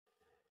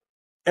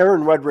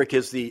Aaron Wudrick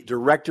is the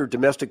Director of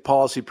Domestic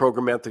Policy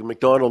Program at the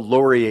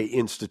Macdonald-Laurier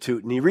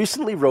Institute, and he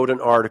recently wrote an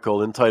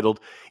article entitled,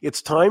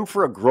 "It's Time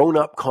for a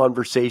Grown-Up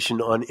Conversation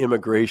on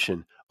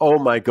Immigration." Oh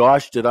my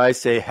gosh, did I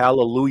say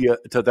hallelujah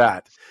to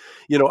that?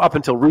 Up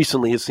until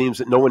recently, it seems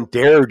that no one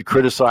dared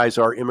criticize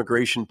our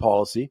immigration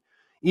policy.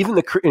 Even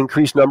the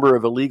increased number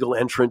of illegal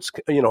entrants,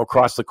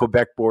 across the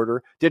Quebec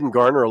border didn't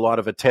garner a lot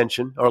of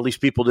attention, or at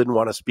least people didn't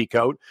want to speak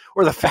out,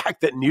 or the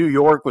fact that New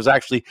York was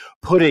actually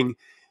putting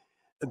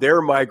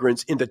their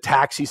migrants into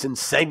taxis and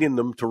sending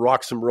them to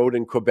Roxham Road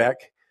in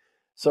Quebec.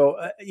 So,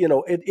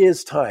 it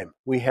is time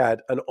we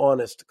had an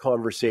honest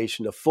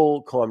conversation, a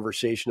full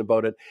conversation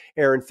about it.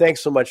 Aaron,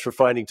 thanks so much for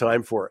finding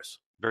time for us.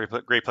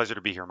 Great pleasure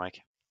to be here,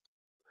 Mike.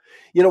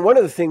 One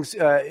of the things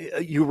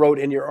you wrote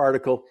in your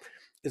article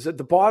is that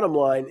the bottom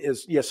line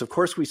is, yes, of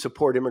course we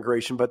support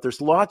immigration, but there's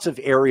lots of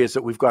areas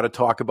that we've got to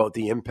talk about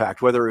the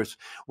impact, whether it's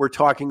we're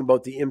talking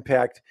about the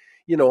impact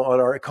on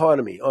our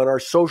economy, on our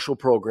social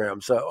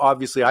programs.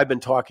 Obviously, I've been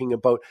talking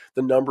about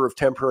the number of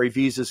temporary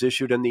visas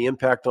issued and the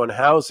impact on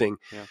housing.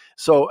 Yeah.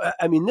 So,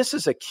 this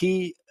is a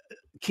key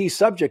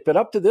subject. But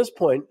up to this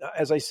point,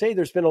 as I say,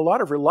 there's been a lot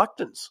of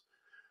reluctance,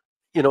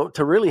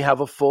 to really have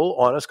a full,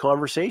 honest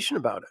conversation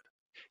about it.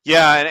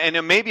 Yeah, and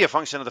it may be a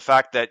function of the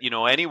fact that,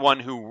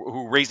 anyone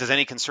who raises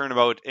any concern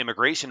about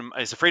immigration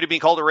is afraid of being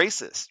called a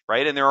racist,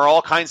 right? And there are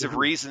all kinds of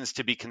reasons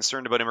to be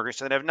concerned about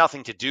immigration that have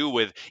nothing to do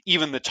with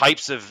even the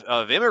types of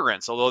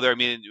immigrants, although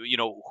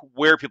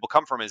where people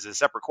come from is a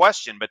separate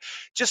question, but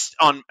just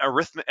on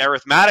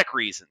arithmetic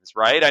reasons,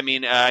 right?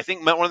 I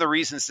think one of the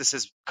reasons this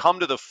has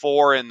come to the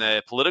fore in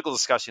the political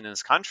discussion in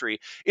this country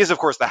is, of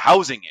course, the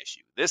housing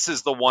issue. This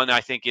is the one, I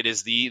think it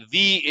is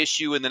the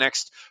issue in the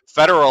next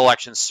federal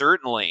election,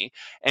 certainly.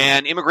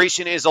 And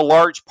immigration is a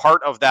large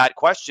part of that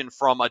question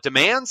from a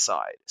demand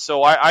side.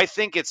 So I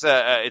think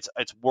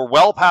we're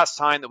well past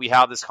time that we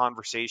have this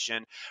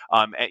conversation.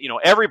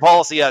 Every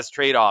policy has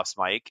trade-offs,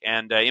 Mike,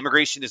 and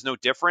immigration is no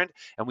different.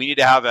 And we need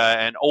to have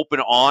an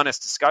open,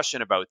 honest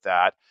discussion about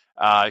that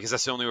because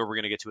that's the only way we're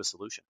going to get to a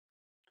solution.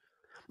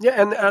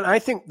 Yeah, and I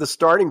think the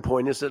starting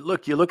point is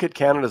that, you look at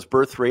Canada's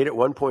birth rate at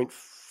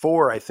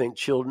 1.4, I think,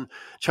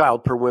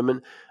 child per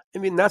woman.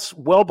 That's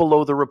well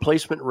below the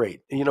replacement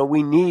rate.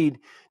 We need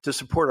to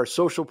support our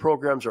social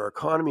programs, our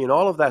economy, and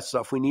all of that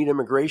stuff. We need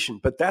immigration.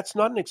 But that's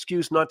not an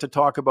excuse not to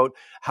talk about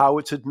how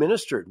it's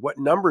administered, what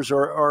numbers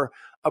are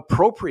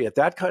appropriate,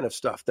 that kind of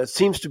stuff. That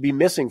seems to be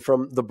missing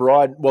from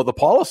the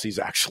policies,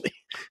 actually.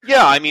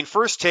 Yeah,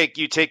 first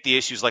you take the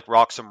issues like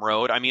Roxham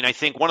Road. I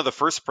think one of the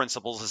first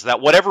principles is that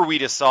whatever we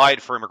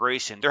decide for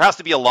immigration, there has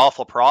to be a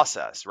lawful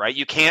process, right?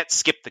 You can't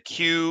skip the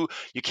queue.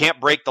 You can't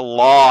break the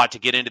law to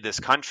get into this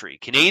country.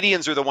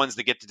 Canadians are the ones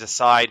that get to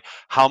decide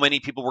how many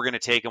people we're going to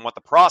take and what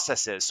the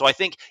process is. So I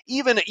think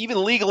even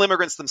legal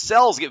immigrants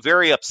themselves get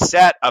very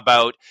upset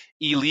about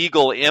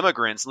illegal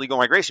immigrants, illegal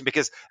migration,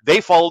 because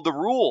they followed the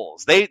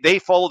rules. They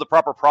follow the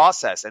proper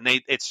process, and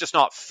it's just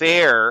not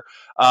fair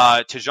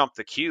to jump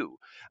the queue.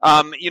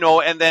 And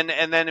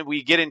then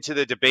we get into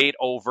the debate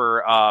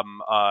over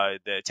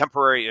the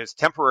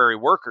temporary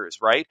workers,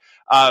 right?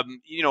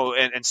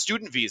 And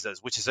student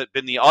visas, which has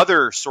been the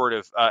other sort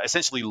of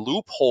essentially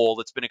loophole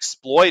that's been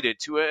exploited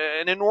to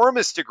an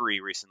enormous degree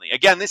recently.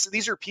 Again,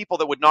 these are people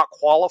that would not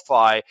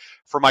qualify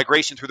for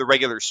migration through the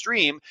regular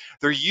stream.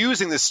 They're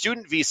using the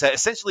student visa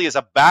essentially as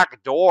a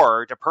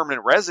backdoor to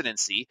permanent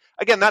residency.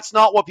 Again, that's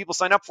not what people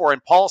sign up for,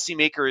 and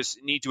policymakers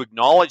need to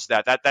acknowledge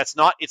that.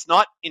 It's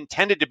not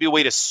intended to be a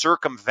way to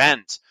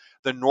circumvent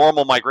the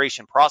normal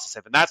migration process.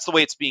 If that's the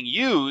way it's being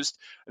used,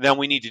 then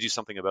we need to do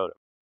something about it.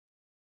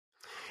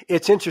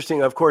 It's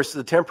interesting, of course,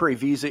 the temporary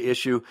visa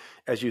issue,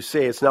 as you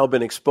say, it's now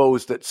been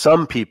exposed that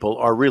some people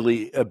are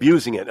really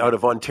abusing it out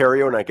of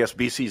Ontario, and I guess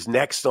BC's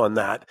next on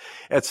that.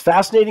 It's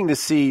fascinating to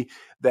see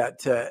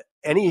that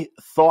any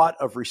thought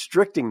of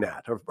restricting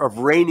that, of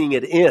reining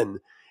it in,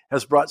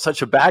 has brought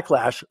such a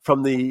backlash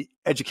from the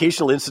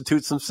educational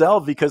institutes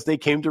themselves because they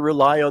came to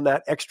rely on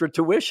that extra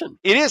tuition.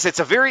 It is. It's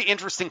a very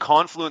interesting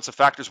confluence of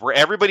factors where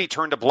everybody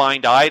turned a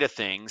blind eye to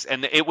things.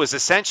 And it was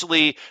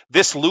essentially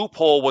this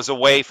loophole was a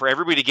way for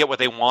everybody to get what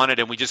they wanted.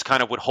 And we just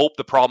kind of would hope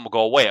the problem would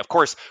go away. Of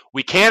course,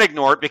 we can't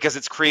ignore it because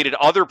it's created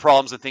other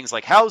problems and things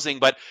like housing.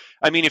 But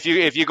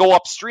if you go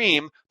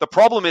upstream, the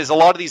problem is a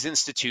lot of these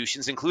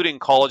institutions, including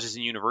colleges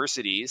and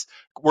universities,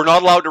 were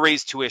not allowed to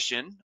raise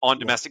tuition on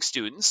domestic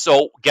students.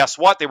 So guess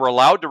what? They were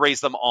allowed to raise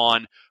them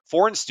on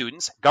foreign students.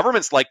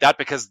 Governments like that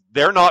because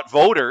they're not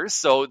voters,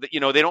 so that,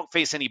 they don't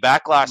face any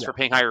backlash for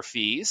paying higher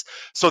fees.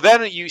 So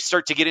then you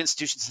start to get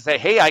institutions to say,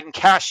 hey, I can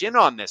cash in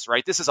on this,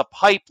 right? This is a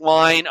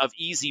pipeline of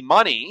easy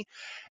money.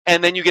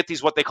 And then you get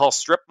these what they call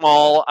strip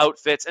mall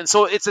outfits. And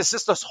so it's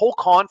just this whole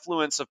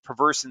confluence of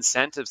perverse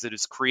incentives that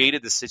has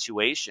created this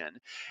situation.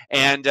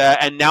 And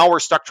now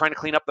we're stuck trying to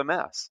clean up the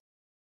mess.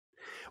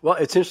 Well,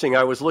 it's interesting.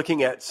 I was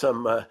looking at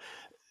some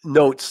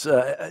notes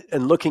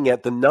and looking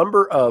at the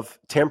number of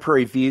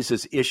temporary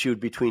visas issued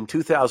between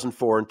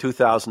 2004 and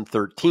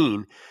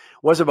 2013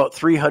 was about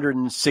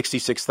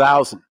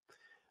 366,000.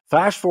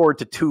 Fast forward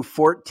to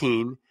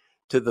 2014,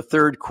 to the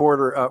third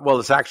quarter, well,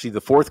 it's actually the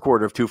fourth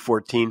quarter of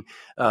 2014,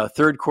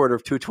 third quarter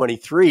of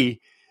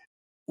 2023,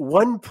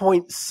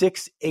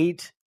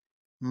 1.68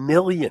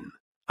 million.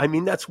 I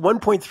mean, that's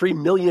 1.3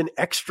 million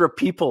extra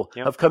people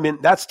have come in.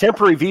 That's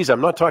temporary visa.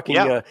 I'm not talking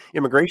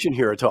immigration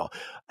here at all.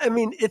 I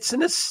mean, it's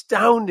an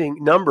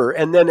astounding number.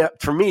 And then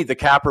for me, the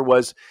capper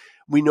was,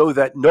 we know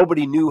that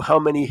nobody knew how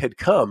many had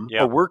come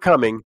or were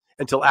coming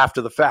until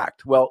after the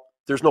fact. Well,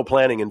 there's no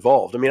planning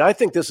involved. I mean, I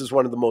think this is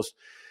one of the most,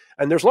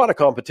 and there's a lot of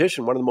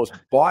competition, one of the most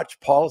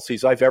botched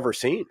policies I've ever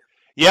seen.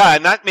 Yeah,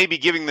 and that may be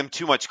giving them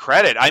too much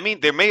credit. I mean,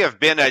 there may have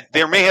been a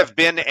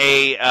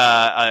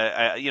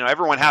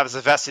everyone has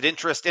a vested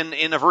interest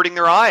in averting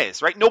their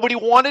eyes, right? Nobody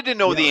wanted to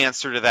know the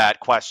answer to that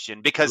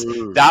question because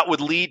that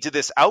would lead to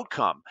this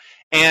outcome.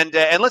 And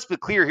let's be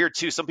clear here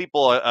too. Some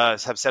people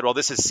have said, "Well,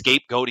 this is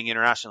scapegoating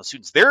international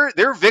students."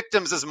 They're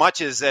victims as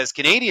much as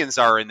Canadians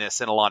are in this.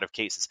 In a lot of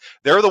cases,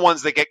 they're the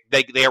ones that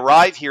they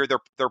arrive here.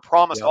 They're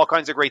promised all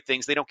kinds of great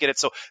things. They don't get it.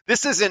 So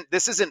this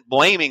isn't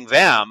blaming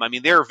them. I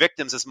mean, they're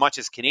victims as much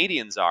as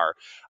Canadians are.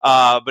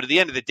 But at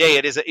the end of the day,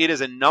 it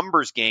is a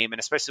numbers game, and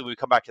especially when we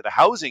come back to the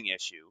housing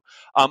issue.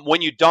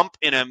 When you dump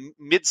in a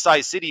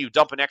mid-sized city, you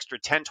dump an extra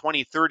 10,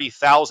 20,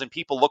 30,000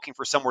 people looking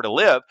for somewhere to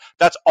live.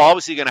 That's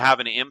obviously going to have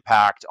an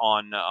impact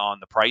on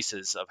the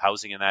prices of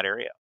housing in that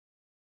area.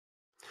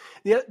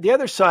 The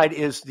other side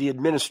is the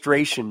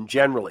administration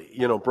generally,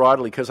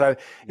 broadly, because I've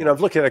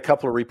looked at a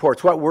couple of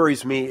reports. What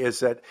worries me is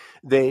that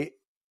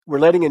we're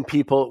letting in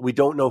people, we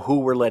don't know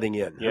who we're letting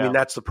in. I mean,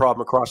 that's the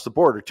problem across the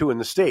border too in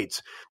the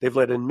States. They've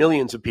let in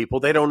millions of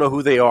people. They don't know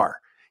who they are.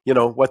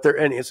 What they're,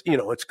 and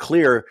it's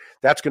clear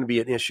that's going to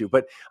be an issue.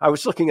 But I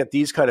was looking at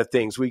these kind of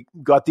things. We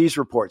got these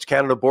reports.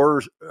 Canada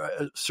Border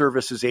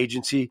Services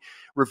Agency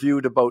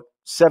reviewed about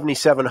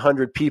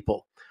 7,700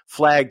 people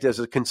flagged as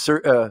a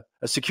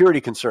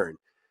security concern.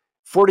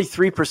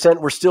 43%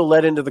 were still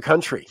let into the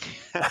country.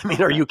 I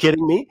mean, are you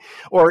kidding me?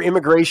 Or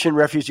Immigration,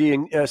 Refugee,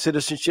 and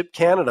Citizenship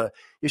Canada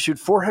issued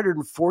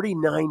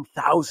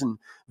 449,000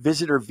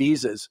 visitor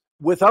visas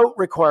without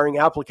requiring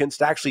applicants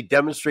to actually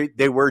demonstrate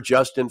they were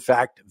just, in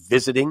fact,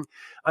 visiting.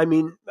 I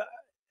mean,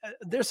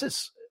 there's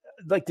this,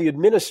 like, the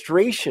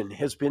administration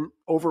has been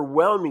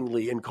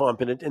overwhelmingly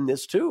incompetent in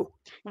this too.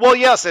 Well,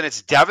 yes, and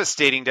it's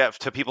devastating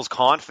to people's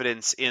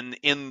confidence in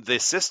the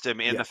system,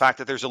 in the fact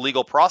that there's a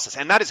legal process.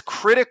 And that is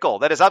critical.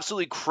 That is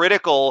absolutely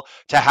critical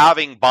to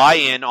having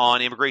buy-in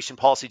on immigration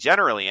policy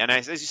generally. And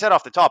as you said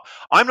off the top,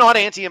 I'm not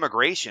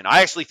anti-immigration.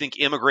 I actually think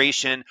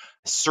immigration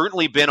has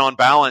certainly been, on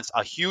balance,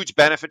 a huge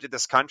benefit to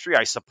this country.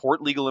 I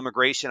support legal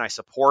immigration. I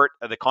support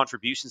the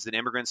contributions that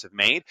immigrants have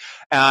made.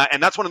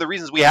 And that's one of the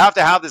reasons we have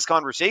to have this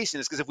conversation,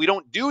 is because if we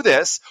don't do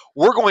this,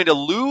 we're going to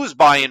lose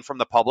buy-in from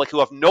the public, who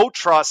have no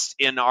trust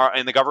in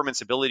the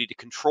government's ability to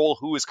control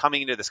who is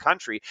coming into this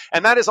country.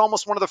 And that is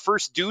almost one of the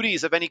first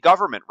duties of any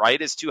government,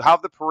 right? Is to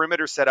have the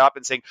perimeter set up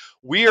and saying,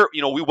 we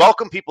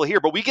welcome people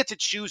here, but we get to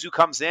choose who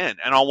comes in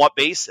and on what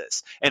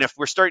basis. And if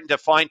we're starting to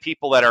find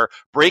people that are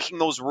breaking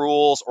those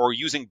rules or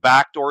using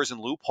backdoors and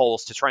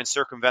loopholes to try and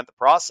circumvent the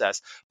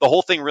process, the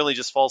whole thing really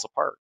just falls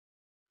apart.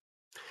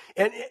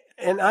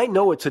 And I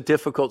know it's a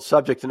difficult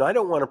subject, and I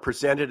don't want to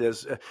present it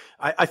as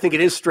I think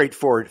it is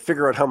straightforward.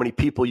 Figure out how many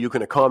people you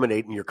can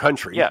accommodate in your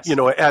country, at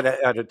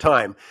a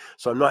time.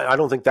 So I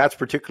don't think that's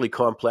particularly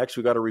complex.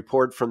 We got a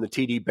report from the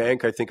TD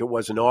Bank, I think it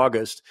was in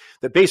August,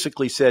 that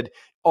basically said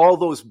all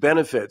those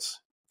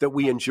benefits that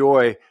we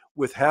enjoy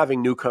with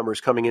having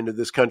newcomers coming into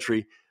this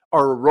country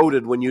are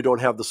eroded when you don't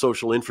have the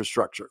social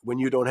infrastructure, when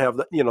you don't have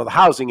the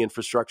housing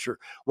infrastructure,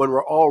 when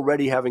we're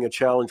already having a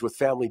challenge with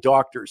family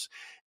doctors.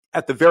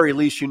 At the very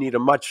least, you need a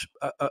much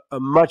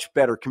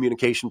better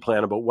communication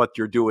plan about what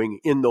you're doing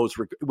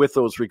with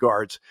those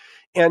regards.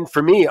 And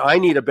for me, I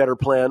need a better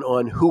plan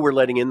on who we're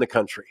letting in the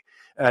country.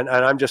 And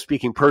I'm just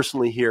speaking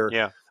personally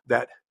here,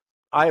 that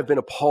I have been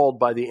appalled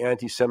by the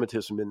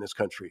anti-Semitism in this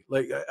country.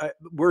 Like,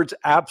 words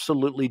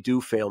absolutely do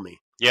fail me.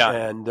 Yeah.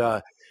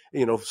 And,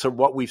 so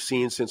what we've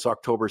seen since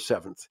October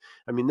 7th.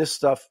 I mean, this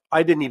stuff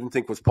I didn't even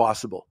think was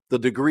possible. The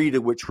degree to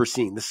which we're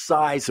seeing, the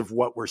size of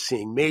what we're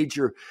seeing,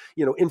 major,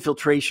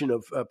 infiltration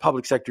of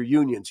public sector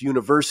unions,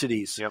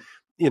 universities,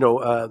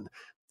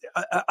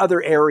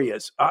 other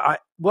areas.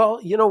 Well,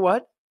 you know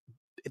what?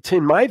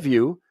 In my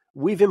view,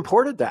 we've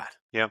imported that.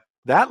 Yeah.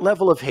 That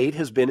level of hate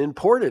has been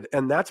imported,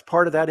 and that's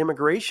part of that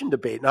immigration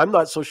debate. And I'm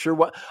not so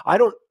sure I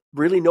don't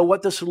really know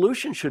what the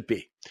solution should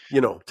be,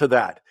 to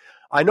that.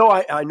 I know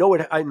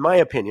it, in my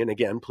opinion,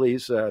 again,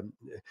 please, I'm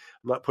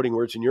not putting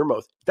words in your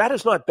mouth, that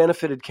has not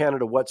benefited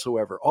Canada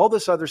whatsoever. All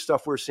this other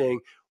stuff we're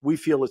saying, we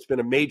feel it's been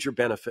a major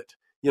benefit.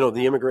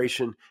 The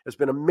immigration has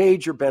been a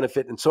major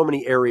benefit in so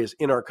many areas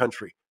in our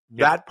country.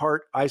 Yeah. That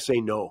part, I say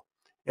no.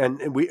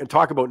 And we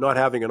talk about not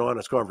having an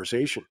honest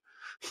conversation,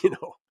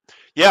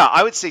 Yeah,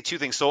 I would say two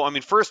things. So, I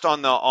mean, first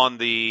on the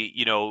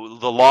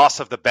the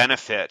loss of the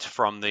benefit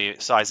from the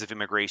size of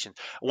immigration.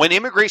 When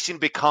immigration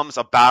becomes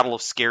a battle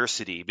of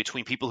scarcity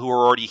between people who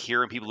are already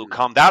here and people who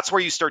come, that's where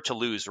you start to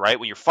lose, right?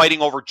 When you're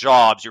fighting over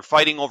jobs, you're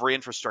fighting over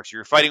infrastructure,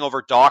 you're fighting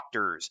over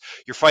doctors,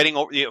 fighting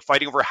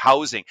over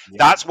housing. Yeah.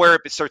 That's where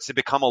it starts to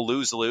become a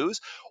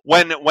lose-lose.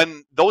 When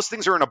those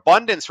things are in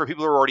abundance for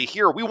people who are already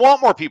here, we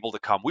want more people to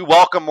come. We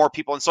welcome more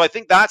people, and so I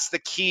think that's the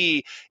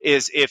key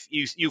is if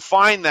you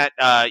find that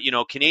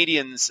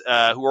Canadians who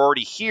are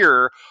already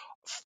here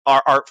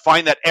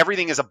find that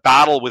everything is a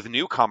battle with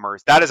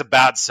newcomers, that is a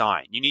bad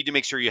sign. You need to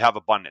make sure you have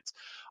abundance.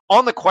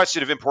 On the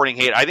question of importing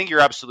hate, I think you're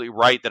absolutely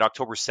right that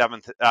October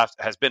 7th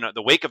has been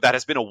the wake of that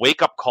has been a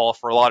wake up call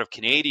for a lot of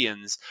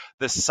Canadians.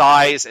 The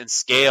size and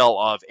scale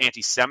of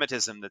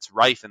anti-Semitism that's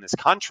rife in this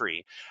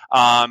country,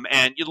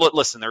 and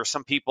listen, there are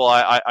some people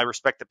I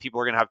respect that people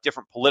are going to have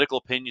different political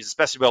opinions,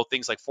 especially about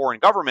things like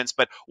foreign governments.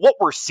 But what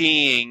we're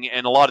seeing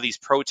in a lot of these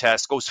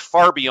protests goes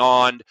far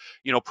beyond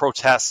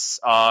protests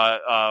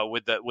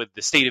with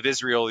the state of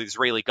Israel, the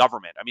Israeli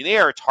government. I mean, they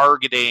are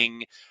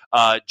targeting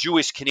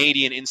Jewish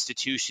Canadian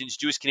institutions,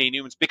 Jewish Canadian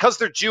humans, because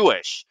they're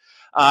Jewish.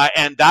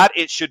 And that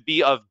it should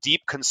be of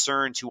deep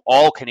concern to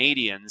all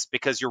Canadians,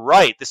 because you're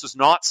right, this was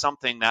not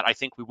something that I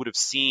think we would have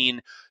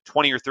seen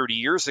 20 or 30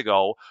 years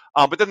ago.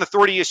 But then the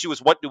authority issue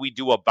is, what do we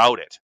do about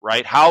it,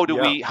 right? How do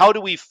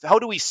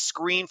we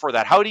screen for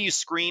that? How do you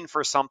screen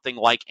for something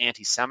like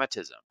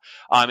anti-Semitism?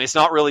 It's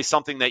not really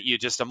something that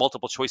a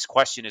multiple choice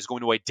question is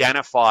going to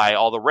identify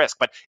all the risk,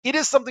 but it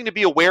is something to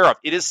be aware of.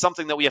 It is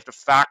something that we have to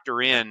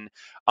factor in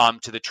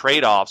to the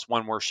trade-offs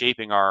when we're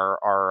shaping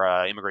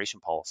our immigration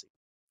policy.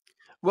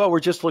 Well,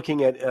 we're just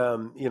looking at,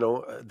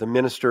 the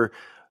minister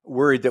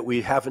worried that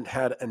we haven't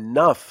had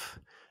enough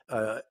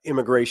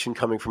immigration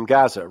coming from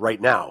Gaza right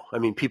now. I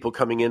mean, people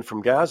coming in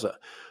from Gaza.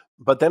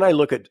 But then I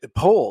look at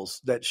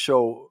polls that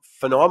show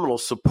phenomenal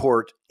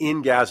support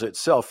in Gaza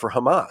itself for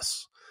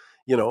Hamas.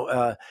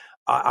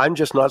 I'm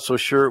just not so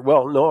sure.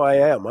 Well, no, I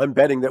am. I'm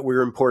betting that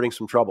we're importing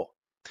some trouble.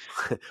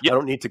 Yep. I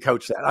don't need to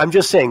couch that. I'm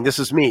just saying, this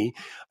is me.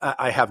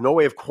 I have no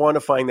way of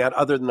quantifying that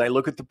other than I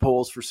look at the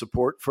polls for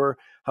support for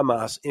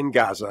Hamas in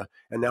Gaza.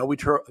 And now we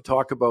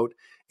talk about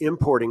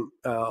importing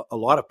a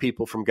lot of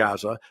people from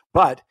Gaza,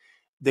 but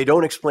they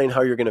don't explain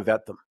how you're going to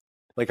vet them.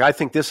 Like, I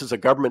think this is a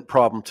government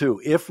problem too.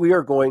 If we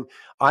are going,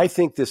 I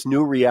think this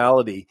new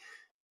reality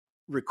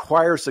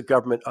requires the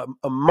government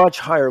a much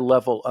higher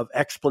level of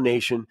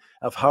explanation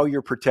of how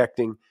you're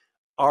protecting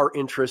our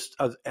interest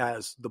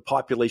as the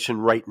population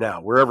right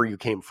now, wherever you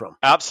came from.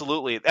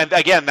 Absolutely. And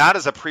again, that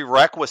is a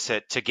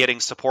prerequisite to getting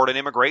support on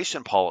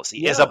immigration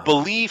policy, is a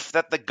belief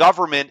that the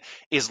government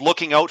is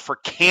looking out for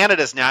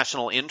Canada's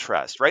national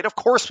interest, right? Of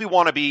course, we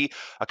want to be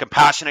a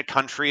compassionate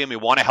country and we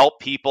want to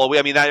help people.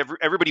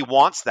 Everybody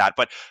wants that.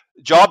 But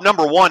job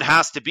number one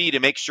has to be to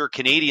make sure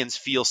Canadians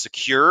feel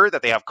secure,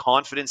 that they have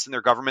confidence in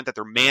their government, that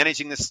they're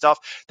managing this stuff,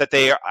 that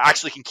they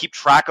actually can keep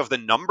track of the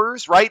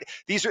numbers, right?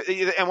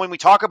 And when we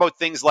talk about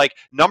things like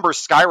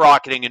numbers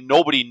skyrocketing and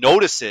nobody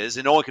notices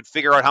and no one can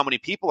figure out how many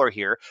people are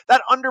here,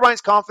 that undermines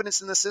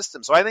confidence in the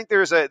system. So I think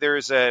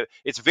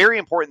it's very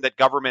important that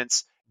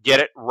governments get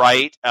it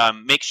right,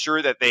 make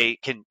sure that they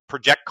can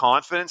project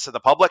confidence to the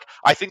public.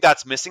 I think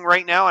that's missing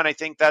right now, and I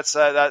think that's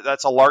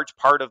a large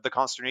part of the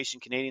consternation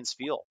Canadians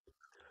feel.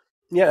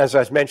 Yeah, as I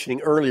was mentioning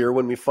earlier,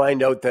 when we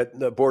find out that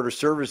the Border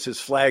Services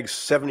flags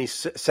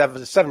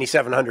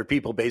 7,700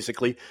 people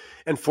basically,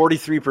 and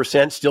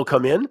 43% still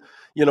come in,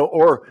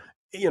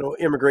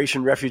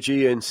 Immigration,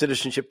 Refugee, and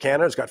Citizenship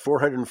Canada has got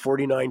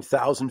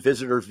 449,000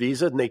 visitor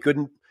visas,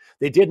 and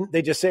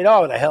they just said,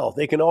 oh, the hell,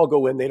 they can all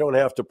go in. They don't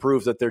have to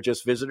prove that they're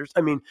just visitors.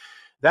 I mean,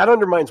 that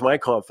undermines my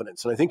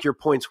confidence, and I think your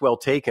point's well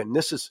taken.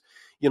 This is,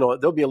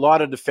 there'll be a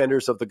lot of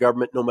defenders of the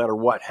government no matter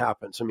what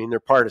happens. I mean, they're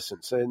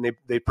partisans and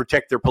they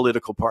protect their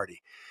political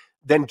party.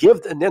 Then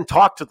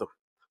talk to them,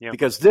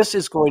 because this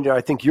is going to,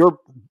 I think your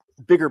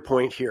bigger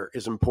point here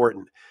is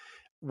important.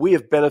 We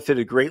have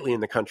benefited greatly in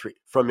the country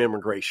from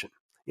immigration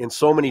in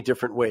so many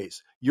different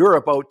ways.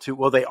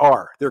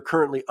 They're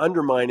currently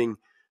undermining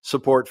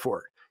support for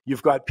it.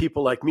 You've got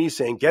people like me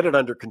saying, get it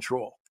under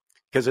control,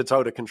 because it's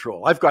out of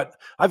control. I've got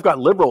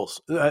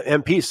Liberals,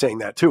 MPs saying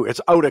that too.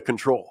 It's out of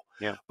control.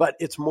 Yeah. But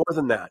it's more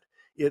than that.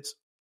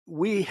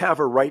 We have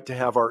a right to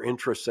have our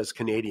interests as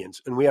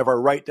Canadians, and we have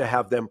our right to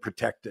have them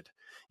protected.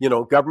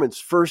 Government's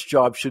first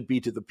job should be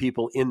to the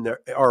people in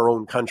our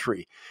own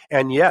country.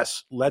 And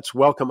yes, let's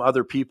welcome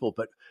other people,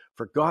 but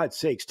for God's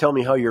sakes, tell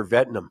me how you're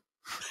vetting them.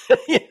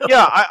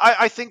 Yeah,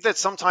 I think that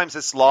sometimes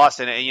it's lost,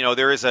 and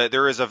there is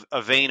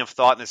a vein of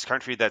thought in this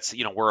country that's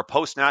we're a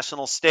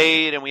post-national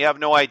state and we have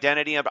no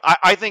identity.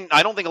 I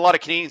don't think a lot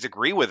of Canadians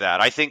agree with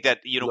that. I think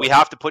that we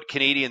have to put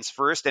Canadians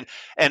first, and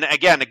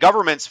again, the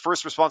government's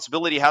first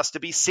responsibility has to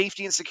be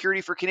safety and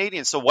security for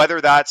Canadians. So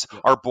whether that's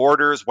our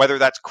borders, whether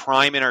that's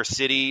crime in our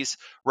cities,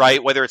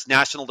 right? Whether it's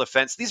national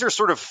defense, these are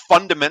sort of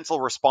fundamental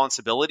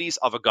responsibilities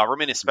of a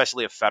government,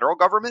 especially a federal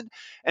government.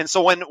 And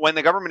so when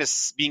the government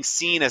is being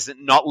seen as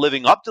not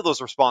living up to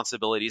those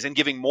responsibilities and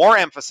giving more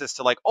emphasis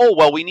to like, oh,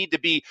 well, we need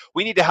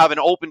to have an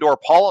open door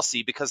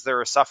policy because there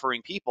are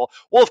suffering people.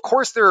 Well, of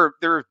course there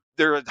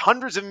are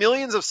hundreds of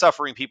millions of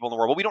suffering people in the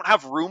world, but we don't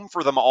have room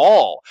for them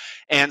all.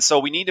 And so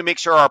we need to make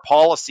sure our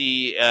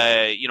policy,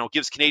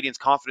 gives Canadians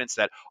confidence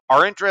that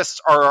our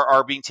interests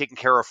are being taken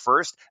care of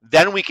first.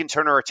 Then we can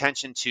turn our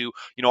attention to,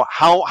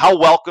 how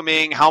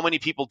welcoming, how many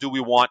people do we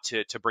want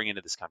to bring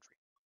into this country.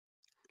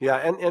 Yeah,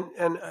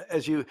 and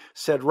as you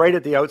said right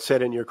at the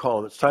outset in your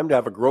column, it's time to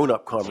have a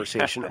grown-up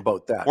conversation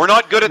about that. We're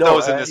not good at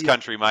those in this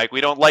country, Mike.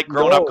 We don't like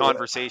grown-up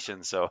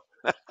conversations. So,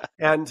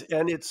 and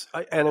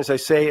as I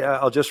say,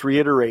 I'll just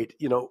reiterate.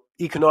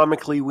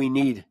 Economically, we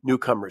need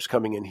newcomers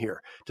coming in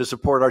here to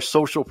support our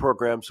social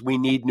programs. We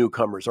need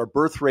newcomers. Our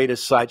birth rate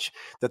is such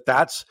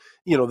that's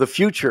the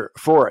future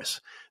for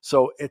us.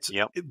 So it's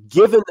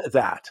given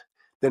that,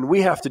 then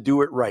we have to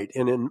do it right.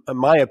 And in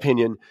my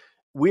opinion,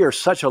 we are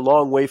such a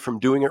long way from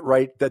doing it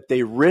right that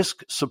they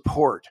risk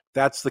support.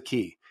 That's the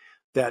key.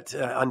 That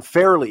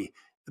unfairly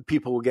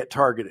people will get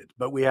targeted.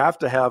 But we have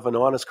to have an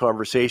honest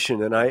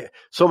conversation. And I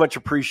so much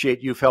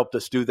appreciate you've helped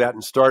us do that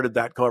and started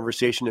that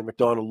conversation at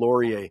Macdonald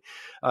Laurier.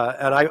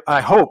 And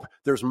I hope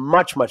there's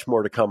much, much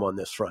more to come on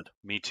this front.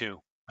 Me too.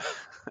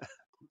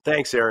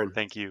 Thanks, Aaron.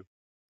 Thank you.